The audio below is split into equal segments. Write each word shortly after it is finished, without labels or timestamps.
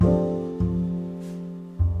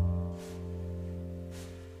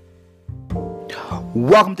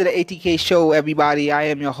Welcome to the ATK show, everybody. I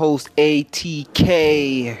am your host,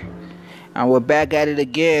 ATK, and we're back at it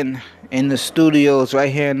again in the studios right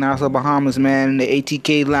here in Nassau, Bahamas, man, in the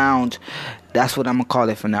ATK Lounge. That's what I'm gonna call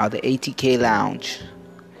it for now, the ATK Lounge.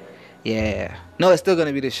 Yeah. No, it's still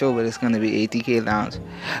gonna be the show, but it's gonna be ATK Lounge.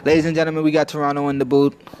 Ladies and gentlemen, we got Toronto in the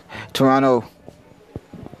booth. Toronto.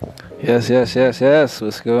 Yes.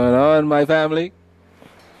 What's going on, my family?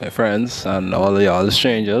 My friends, and all of y'all, the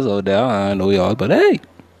strangers out there. I know y'all, but hey,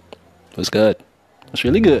 what's good? It's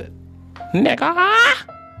really good. Nigga!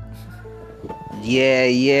 Yeah.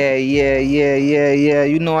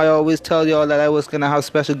 You know, I always tell y'all that I was gonna have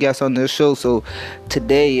special guests on this show, so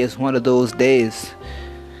today is one of those days.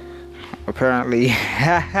 Apparently.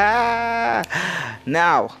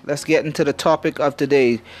 Now, let's get into the topic of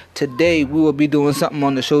today. Today, we will be doing something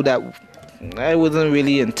on the show that I wasn't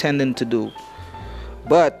really intending to do.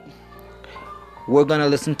 But we're gonna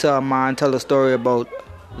listen to a man tell a story about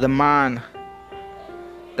the man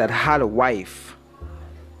that had a wife,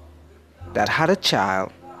 that had a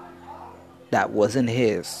child that wasn't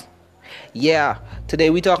his. Yeah, today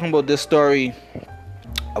we talking about this story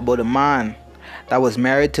about a man that was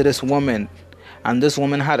married to this woman, and this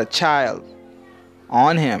woman had a child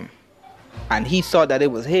on him, and he thought that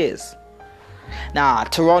it was his. Now,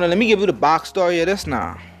 Toronto, let me give you the backstory of this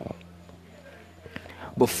now.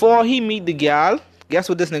 Before he meet the gal, guess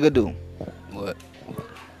what this nigga do?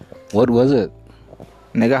 What was it?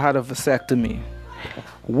 Nigga had a vasectomy.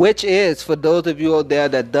 Which is, for those of you out there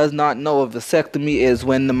that does not know, a vasectomy is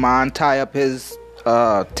when the man tie up his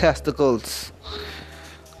testicles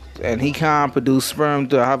and he can't produce sperm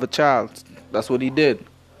to have a child. That's what he did.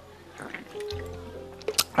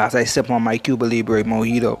 As I sip on my Cuba Libre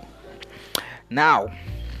mojito. Now,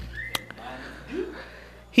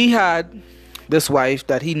 he had this wife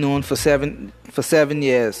that he known for seven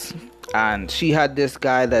years, and she had this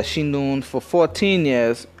guy that she known for 14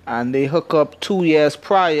 years, and they hook up 2 years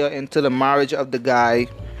prior into the marriage of the guy.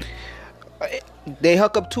 They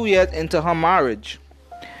hook up 2 years into her marriage,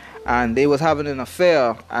 and they was having an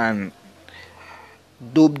affair, and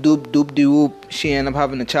doop, she ended up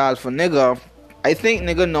having a child for nigga. I think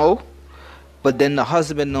nigga know, but then the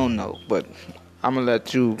husband don't know. But I'm gonna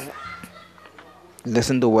let you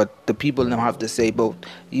listen to what the people now have to say about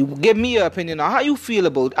you. Give me your opinion on how you feel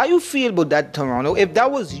about that, Toronto. If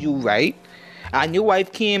that was you, right, and your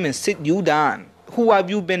wife came and sit you down, who have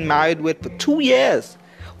you been married with for 2 years?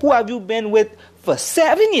 Who have you been with for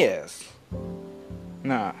 7 years?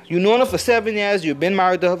 Nah, you known her for 7 years, you've been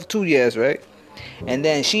married to her for 2 years, right? And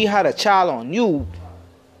then she had a child on you.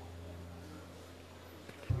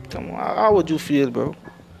 Come on, how would you feel, bro?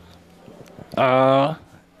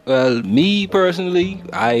 Well, me personally,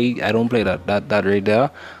 I don't play that right there.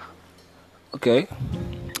 Okay.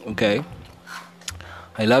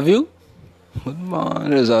 I love you, but man,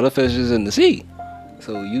 there's other fishes in the sea.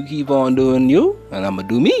 So you keep on doing you, and I'ma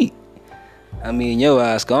do me. I mean, your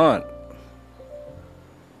ass gone.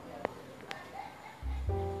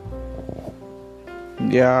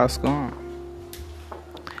 Yeah, it's gone.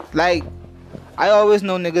 Like, I always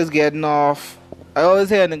know niggas getting off. I always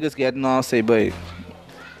hear niggas getting off say, babe,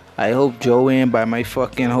 I hope Joe ain't by my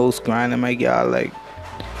fucking host grinding my gal. Like,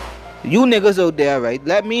 you niggas out there, right?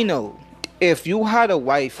 Let me know. If you had a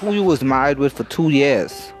wife who you was married with for 2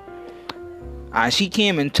 years, and she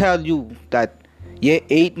came and tell you that your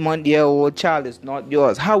 8-month-old child is not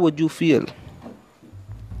yours, how would you feel?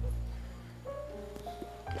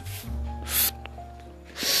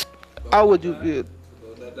 How would you feel?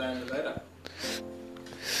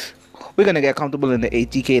 We're gonna get comfortable in the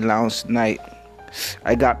ATK lounge tonight.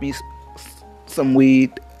 I got me some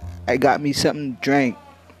weed. I got me something to drink.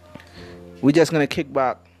 We're just gonna kick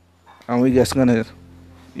back, and we're just gonna,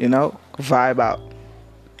 vibe out.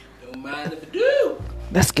 Don't mind if I do.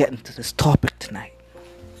 Let's get into this topic tonight.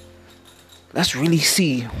 Let's really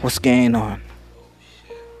see what's going on.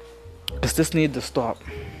 Cause this needs to stop.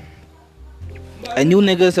 And you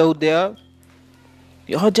niggas out there,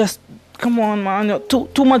 y'all just come on, man. Y'all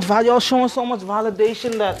too much value. Y'all showing so much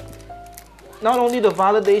validation that not only the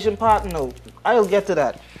validation part. No, I'll get to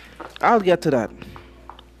that. That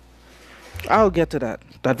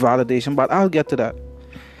validation, but I'll get to that.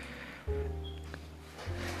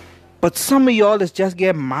 But some of y'all is just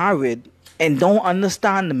get married and don't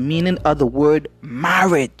understand the meaning of the word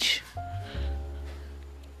marriage.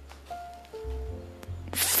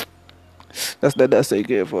 Let's let that stay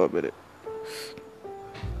here for a minute.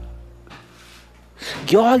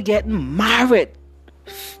 Y'all getting married,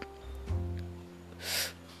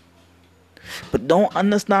 but don't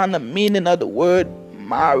understand the meaning of the word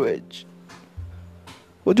marriage.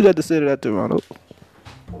 What you got to say to that, Toronto?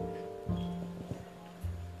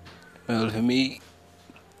 Well, for me,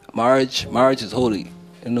 marriage is holy.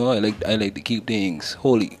 You know, I like to keep things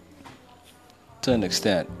holy to an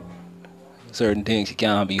extent. Certain things you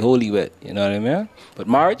can't be holy with. You know what I mean? But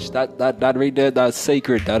marriage, that right there, that's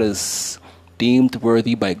sacred. That is deemed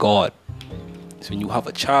worthy by God. So when you have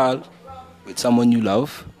a child with someone you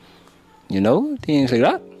love, you know, things like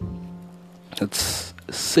that. That's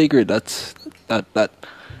sacred. That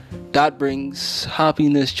brings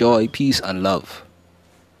happiness, joy, peace, and love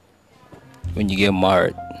when you get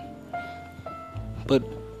married. But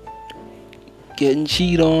getting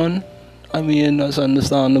cheated on, I mean, that's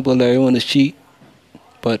understandable. Everyone is cheat,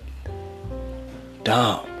 but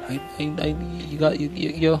damn, you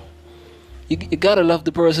gotta love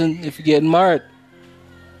the person if you're getting married.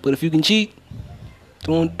 But if you can cheat,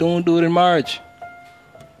 don't do it in marriage.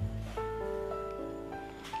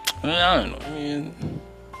 I don't know. I mean,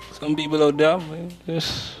 some people out there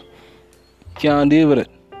just can't deal with it.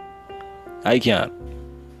 I can't.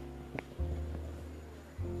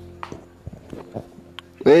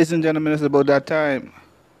 Ladies and gentlemen, it's about that time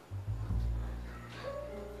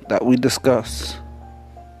that we discuss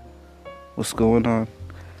what's going on.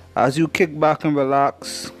 As you kick back and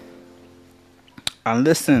relax and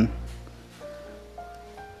listen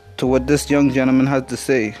to what this young gentleman has to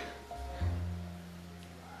say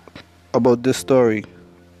about this story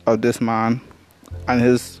of this man and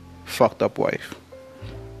his fucked up wife.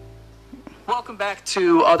 Welcome back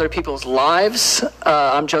to Other People's Lives.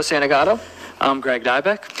 I'm Joe Santagato. I'm Greg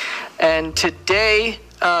Dybeck. And today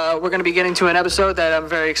we're going to be getting to an episode that I'm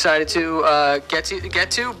very excited to get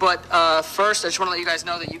to. But first, I just want to let you guys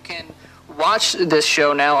know that you can watch this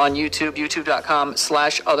show now on YouTube,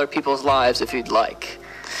 youtube.com/otherpeopleslives if you'd like.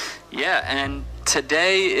 Yeah, and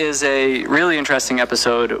today is a really interesting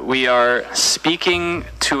episode. We are speaking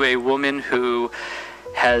to a woman who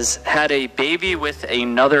has had a baby with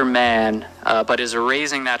another man, but is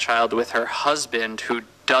raising that child with her husband, who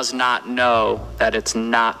does not know that it's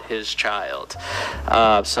not his child.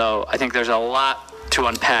 So I think there's a lot to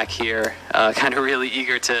unpack here. Kind of really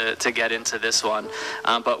eager to get into this one.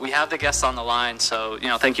 But we have the guest on the line, so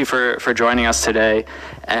thank you for joining us today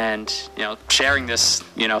and sharing this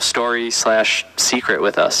story/secret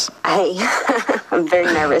with us. Hey, I'm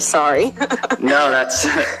very nervous. Sorry. No, that's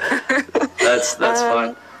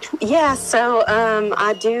fine. Yeah, so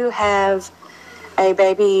I do have a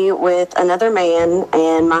baby with another man,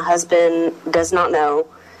 and my husband does not know.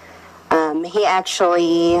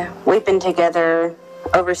 We've been together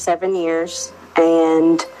over 7 years,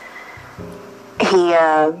 and he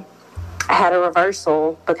had a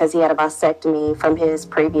reversal because he had a vasectomy from his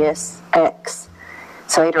previous ex.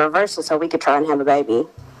 So he had a reversal so we could try and have a baby.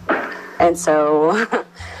 And so,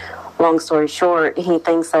 long story short, he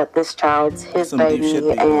thinks that this child's his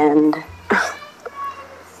baby, and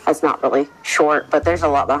that's not really short, but there's a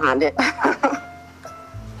lot behind it.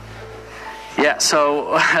 Yeah,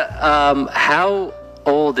 so how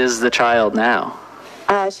old is the child now?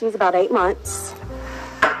 She's about 8 months.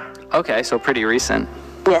 Okay, so pretty recent.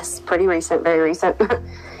 Yes, pretty recent, very recent.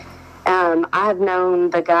 I have known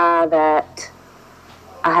the guy that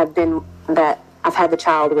I've had the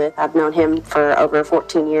child with. I've known him for over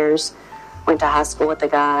 14 years. Went to high school with the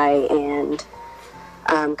guy, and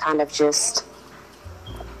kind of just,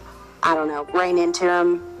 I don't know, ran into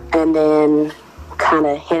him, and then kind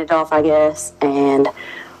of hit it off, I guess, and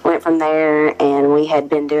went from there. And we had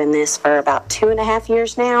been doing this for about 2.5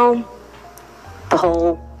 years now, the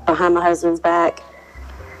whole behind my husband's back.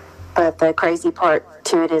 But the crazy part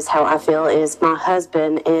to it is how I feel is my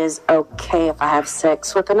husband is okay if I have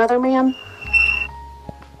sex with another man.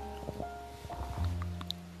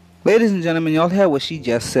 Ladies and gentlemen, y'all heard what she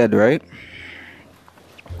just said, right?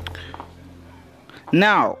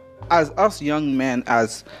 Now, as us young men,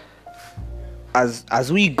 as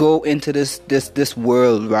we go into this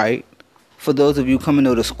world, right? For those of you coming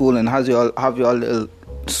out of school and have your little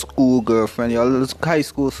school girlfriend, your little high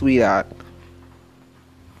school sweetheart,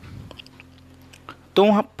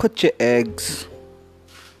 don't put your eggs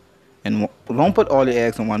and don't put all your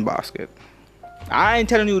eggs in one basket. I ain't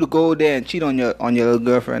telling you to go there and cheat on your little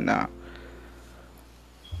girlfriend now.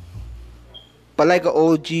 But like an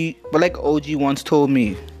OG once told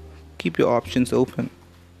me, keep your options open.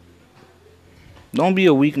 Don't be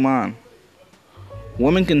a weak man.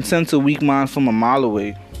 Women can sense a weak man from a mile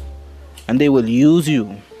away, and they will use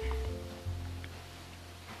you.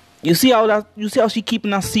 You see how she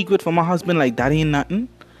keeping that secret from her husband like that ain't nothing?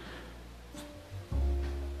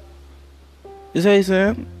 You see what I'm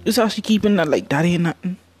saying? You see how she keeping that like that ain't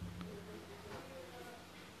nothing?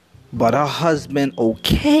 But her husband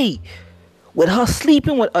okay with her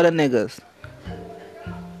sleeping with other niggas.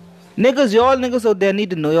 Niggas, y'all niggas out there need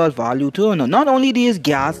to know your value too, you know. Not only these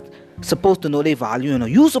guys supposed to know their value, you know.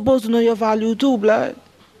 You supposed to know your value too, blood.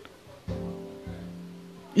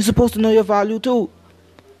 You supposed to know your value too.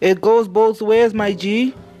 It goes both ways, my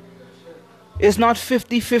G. It's not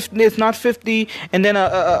 50-50. It's not 50 and then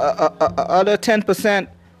other 10%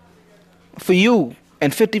 for you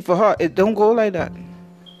and 50 for her. It don't go like that.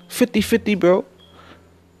 50-50, bro.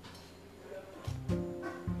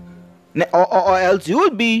 Or else you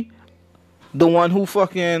would be the one who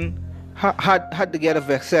fucking had to get a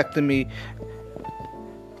vasectomy.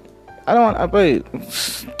 I don't want. Wait,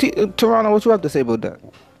 Toronto, what you have to say about that?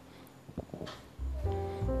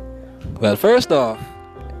 Well, first off,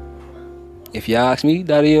 if you ask me,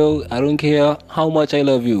 Dario, I don't care how much I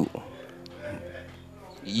love you.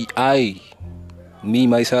 I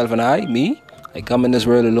come in this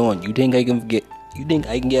world alone. You think I can get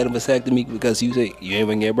a vasectomy because you say you ain't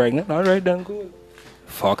gonna get pregnant? Alright, then cool.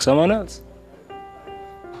 Fuck someone else.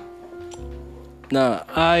 Nah,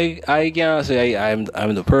 I can't say I'm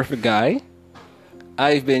the perfect guy.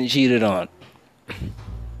 I've been cheated on.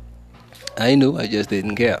 I knew, I just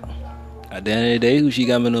didn't care. At the end of the day, who she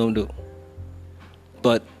got me home to?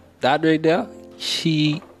 But that right there,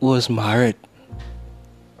 she was married.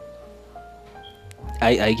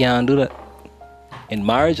 I can't do that. In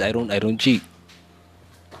marriage, I don't cheat.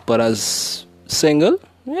 But as single,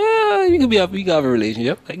 yeah, you can have a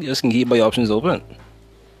relationship. I just can keep my options open.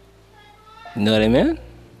 You know what I mean?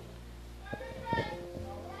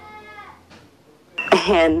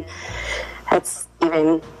 And that's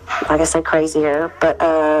even, like I said, crazier. But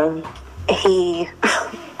he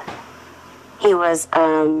was,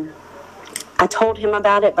 I told him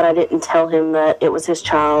about it, but I didn't tell him that it was his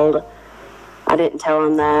child. I didn't tell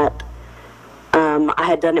him that I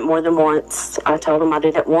had done it more than once. I told him I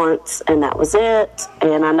did it once, and that was it.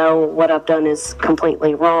 And I know what I've done is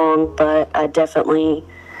completely wrong, but I definitely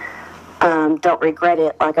don't regret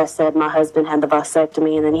it. Like I said, my husband had the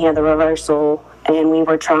vasectomy, and then he had the reversal, and we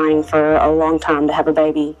were trying for a long time to have a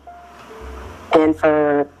baby. And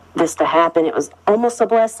for this to happen, it was almost a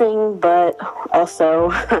blessing, but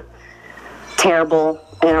also terrible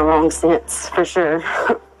in a wrong sense, for sure.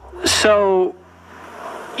 So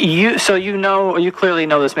you clearly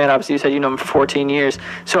know this man. Obviously, you said you know him for 14 years.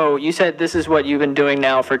 So you said this is what you've been doing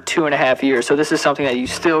now for 2.5 years. So this is something that you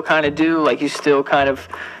still kind of do, like you still kind of,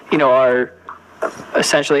 are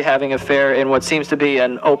essentially having an affair in what seems to be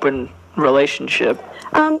an open relationship.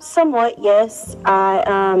 Somewhat, yes.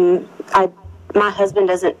 My husband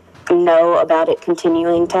doesn't know about it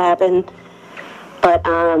continuing to happen. But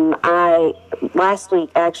last week,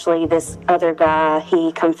 actually, this other guy,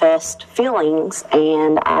 he confessed feelings,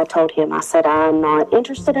 and I told him, I said, I'm not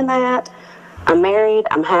interested in that. I'm married.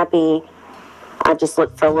 I'm happy. I just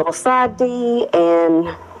look for a little side D,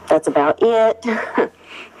 and that's about it.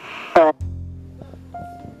 But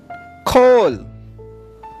Cole.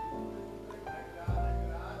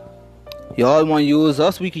 Y'all want to use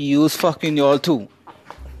us? We can use fucking y'all too.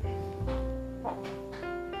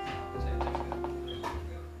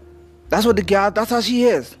 That's what the gal. That's how she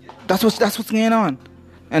is. That's what's going on,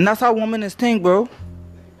 and that's how women is think, bro.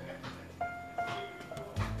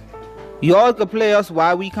 Y'all can play us.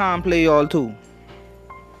 Why we can't play y'all too?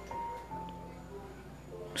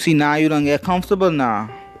 See, now you don't get comfortable now.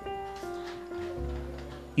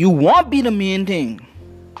 You won't be the main thing.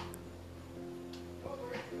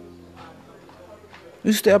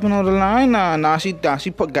 You stepping on the line now. Now she got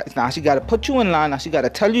to put you in line. Now she got to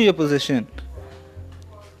tell you your position.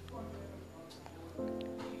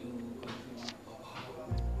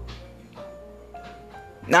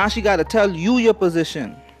 Now she got to tell you your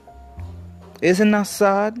position. Isn't that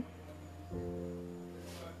sad?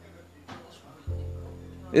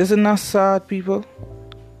 Isn't that sad, people?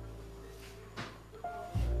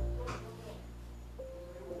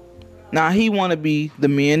 Now he want to be the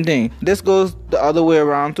main thing. This goes the other way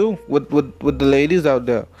around too with the ladies out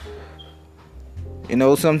there.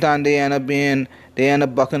 Sometimes they end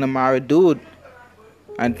up bucking a married dude,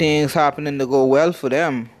 and things happening to go well for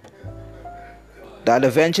them. That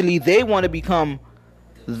eventually they want to become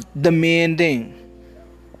the main thing.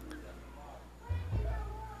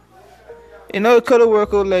 It could have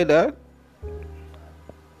worked out like that,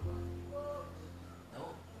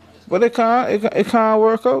 but it can't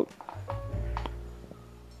work out.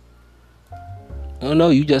 Oh no,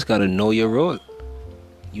 you just gotta know your role.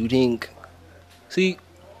 You think, see,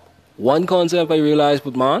 one concept I realized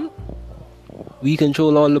with man, we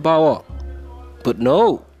control all the power. But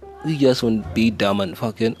no, we just want to be dumb and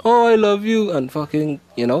fucking, oh I love you, and fucking,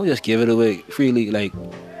 just give it away freely. Like,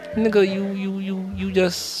 nigga, you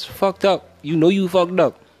just fucked up. You fucked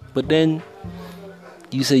up. But then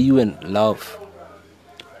you say you in love.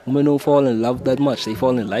 Women don't fall in love that much. They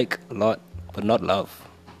fall in like a lot, but not love.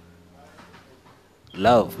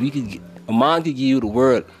 Love. A man could give you the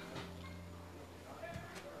world.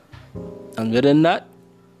 And within that,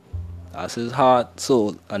 that's his heart,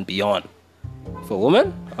 soul, and beyond. For a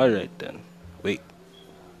woman? Alright then. Wait.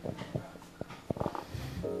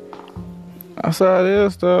 That's how it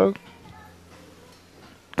is, dog.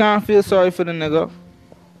 Can't feel sorry for the nigga.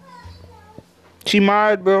 She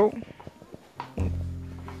married, bro.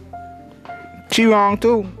 She wrong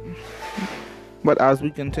too. But as we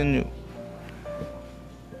continue.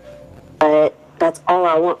 But that's all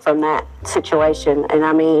I want from that situation. And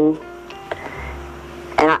I mean,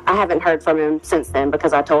 and I haven't heard from him since then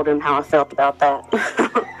because I told him how I felt about that.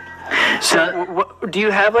 So, do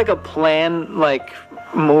you have like a plan, like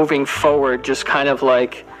moving forward? Just kind of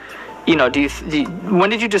like, you know,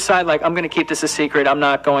 when did you decide, like, I'm going to keep this a secret? I'm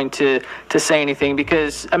not going to say anything?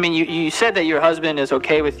 Because I mean, you said that your husband is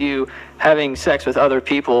okay with you having sex with other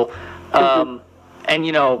people, and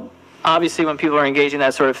you know, obviously, when people are engaging in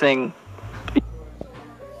that sort of thing.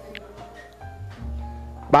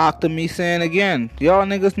 Back to me saying again, y'all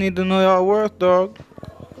niggas need to know y'all worth, dog.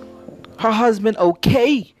 Her husband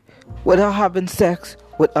okay with her having sex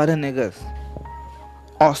with other niggas.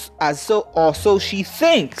 Or so she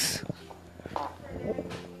thinks.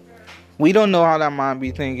 We don't know how that man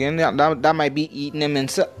be thinking. That might be eating him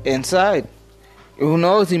inside. Who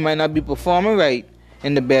knows? He might not be performing right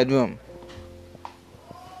in the bedroom.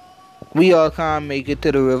 We all can't make it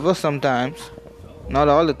to the river sometimes. Not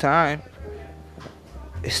all the time.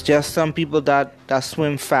 It's just some people that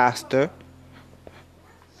swim faster,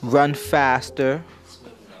 run faster,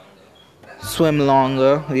 swim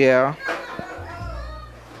longer, yeah.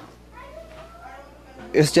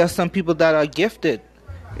 It's just some people that are gifted.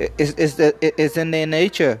 It's in their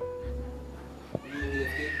nature.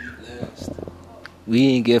 We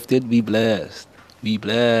ain't gifted, we blessed. We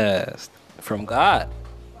blessed. From God.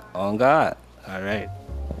 On God. Alright.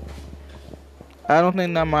 I don't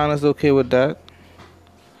think that man is okay with that.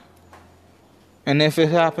 And if it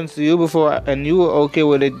happens to you before and you were okay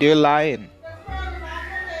with it, they're lying.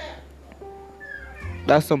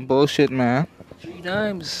 That's some bullshit, man. 3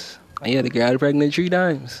 times. I had a girl pregnant 3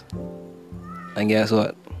 times. And guess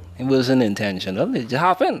what? It wasn't intentional. It just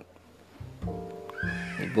happened.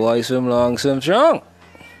 The boy swim long, swim strong.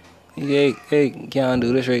 Hey, can't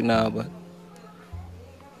do this right now, but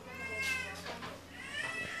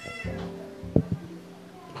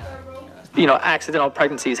you know, accidental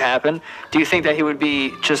pregnancies happen. Do you think that he would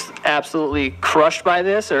be just absolutely crushed by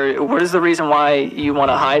this, or what is the reason why you want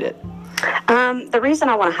to hide it? The reason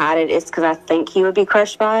I want to hide it is because I think he would be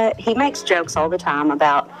crushed by it. He makes jokes all the time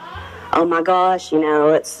about, oh my gosh, you know,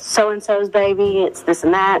 it's so-and-so's baby, it's this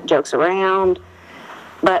and that, jokes around.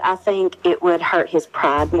 But I think it would hurt his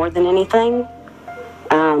pride more than anything.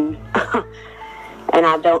 And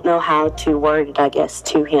I don't know how to word it, I guess,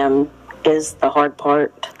 to him is the hard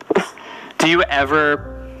part. Do you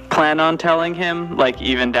ever plan on telling him, like,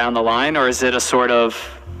 even down the line, or is it a sort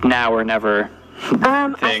of now or never thing?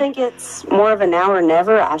 I think it's more of a now or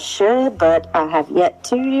never. I should, but I have yet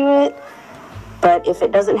to do it. But if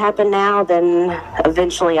it doesn't happen now, then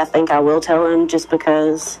eventually I think I will tell him, just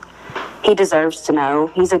because he deserves to know.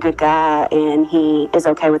 He's a good guy, and he is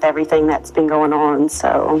okay with everything that's been going on,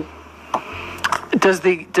 so... Does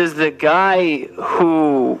the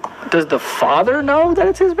father know that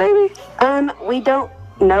it's his baby? We don't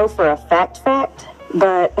know for a fact,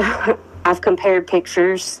 but I've compared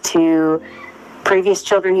pictures to previous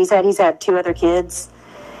children he's had. He's had 2 other kids,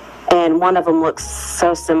 and one of them looks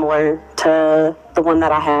so similar to the one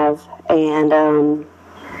that I have. And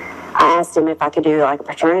I asked him if I could do like a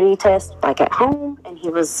paternity test, like at home, and he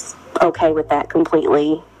was okay with that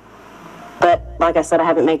completely. But like I said, I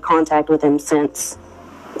haven't made contact with him since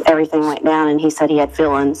everything went down, and he said he had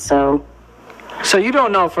feelings, so... So you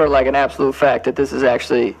don't know for like an absolute fact that this is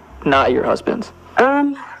actually not your husband's?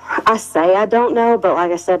 I say I don't know, but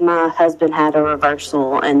like I said, my husband had a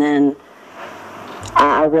reversal, and then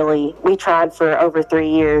we tried for over 3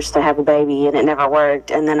 years to have a baby, and it never worked,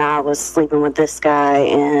 and then I was sleeping with this guy,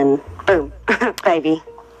 and boom, baby.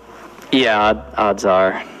 Yeah, odds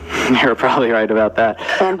are you're probably right about that.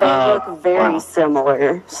 And they look very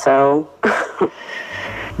similar, so...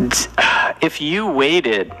 If you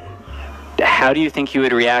waited, how do you think you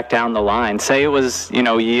would react down the line? Say it was, you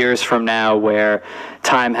know, years from now where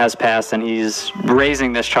time has passed and he's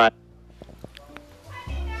raising this child.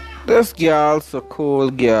 This girl's a cool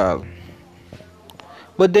girl.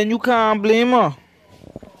 But then you can't blame her.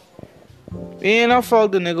 It ain't our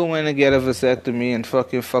fault the nigga went and get a vasectomy and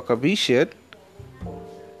fucking fuck up his shit.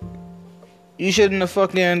 You shouldn't have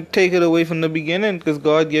fucking take it away from the beginning because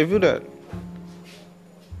God gave you that.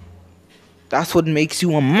 That's what makes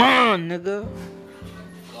you a man, nigga.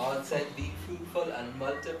 God said be fruitful and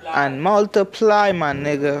multiply. And multiply, my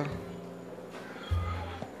nigga.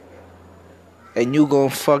 And you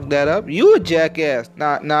gonna fuck that up? You a jackass.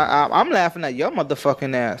 Nah, I'm laughing at your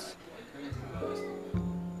motherfucking ass.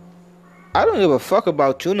 I don't give a fuck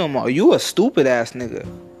about you no more. You a stupid ass nigga.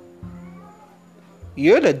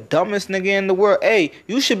 You're the dumbest nigga in the world. Hey,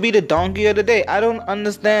 you should be the donkey of the day. I don't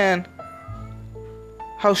understand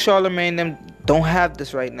how Charlemagne them don't have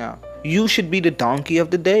this right now. You should be the donkey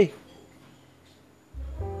of the day.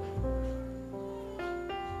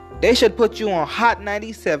 They should put you on Hot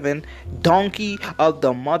 97, donkey of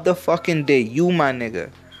the motherfucking day. You, my nigga.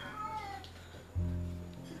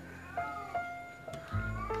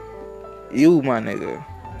 You, my nigga.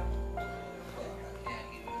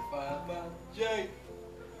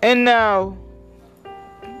 And now,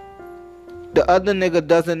 the other nigga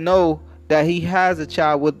doesn't know that he has a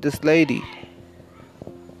child with this lady.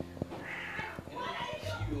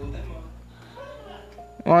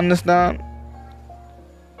 You understand?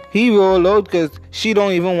 He rolled out because she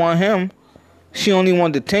don't even want him. She only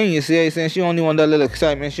want the thing, you see what I'm saying? She only want that little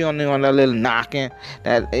excitement. She only want that little knocking.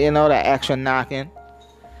 That, you know, that extra knocking.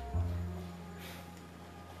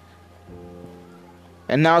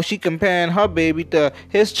 And now she comparing her baby to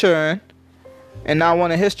his children. And now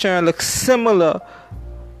one of his children looks similar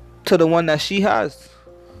to the one that she has.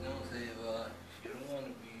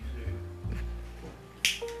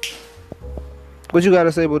 What you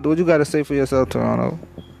gotta say, but what you gotta say for yourself, Toronto?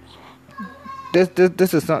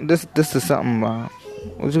 This is something. This is something.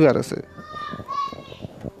 What you gotta say?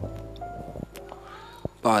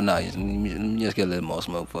 Oh no, let me just get a little more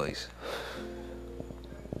smoke, please.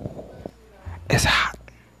 It's hot.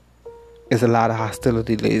 It's a lot of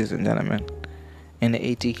hostility, ladies and gentlemen, in the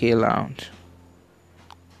ATK lounge.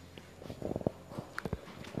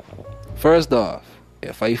 First off,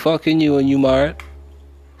 if I fucking you and you married,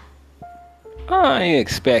 I ain't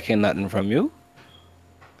expecting nothing from you.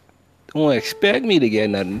 Don't expect me to get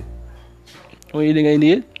nothing. What do you think I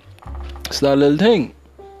need? It's that little thing.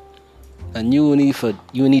 And you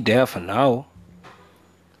need there for now.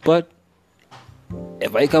 But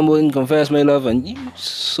if I come out and confess my love and you,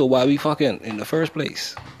 so why we fucking in the first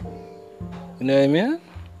place? You know what I mean?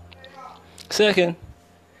 Second,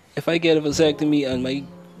 if I get a vasectomy and my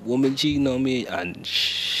woman cheating on me and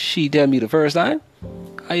she tell me the first time,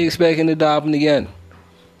 I expecting it to happen again.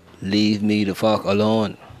 Leave me the fuck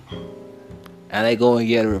alone. And I go and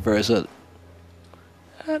get a reversal.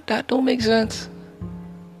 That don't make sense.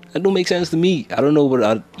 That don't make sense to me. I don't know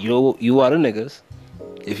what you are the niggas.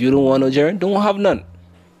 If you don't want no germ, don't have none.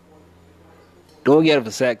 Don't get a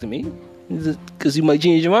vasectomy, because you might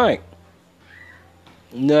change your mind.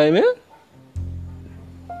 You know what I mean?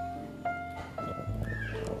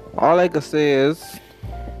 All I can say is,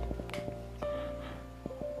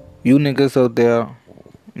 you niggas out there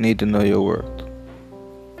need to know your worth.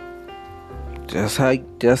 Just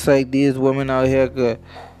like these women out here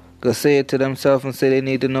could say it to themselves and say they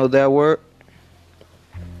need to know their worth.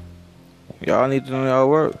 Y'all need to know your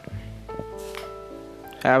worth.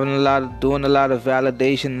 Doing a lot of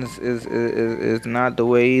validation is not the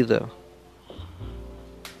way either.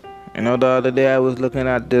 You know, the other day I was looking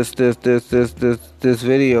at this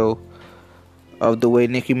video of the way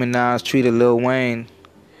Nicki Minaj treated Lil Wayne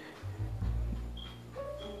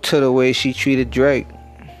to the way she treated Drake.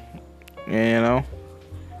 You know,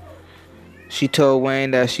 she told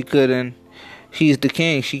Wayne that she couldn't. He's the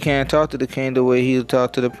king. She can't talk to the king the way he would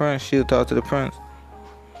talk to the prince. She would talk to the prince.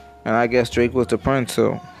 And I guess Drake was the prince,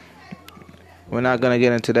 so we're not going to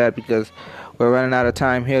get into that because we're running out of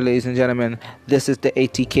time here, ladies and gentlemen. This is the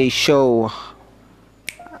ATK show.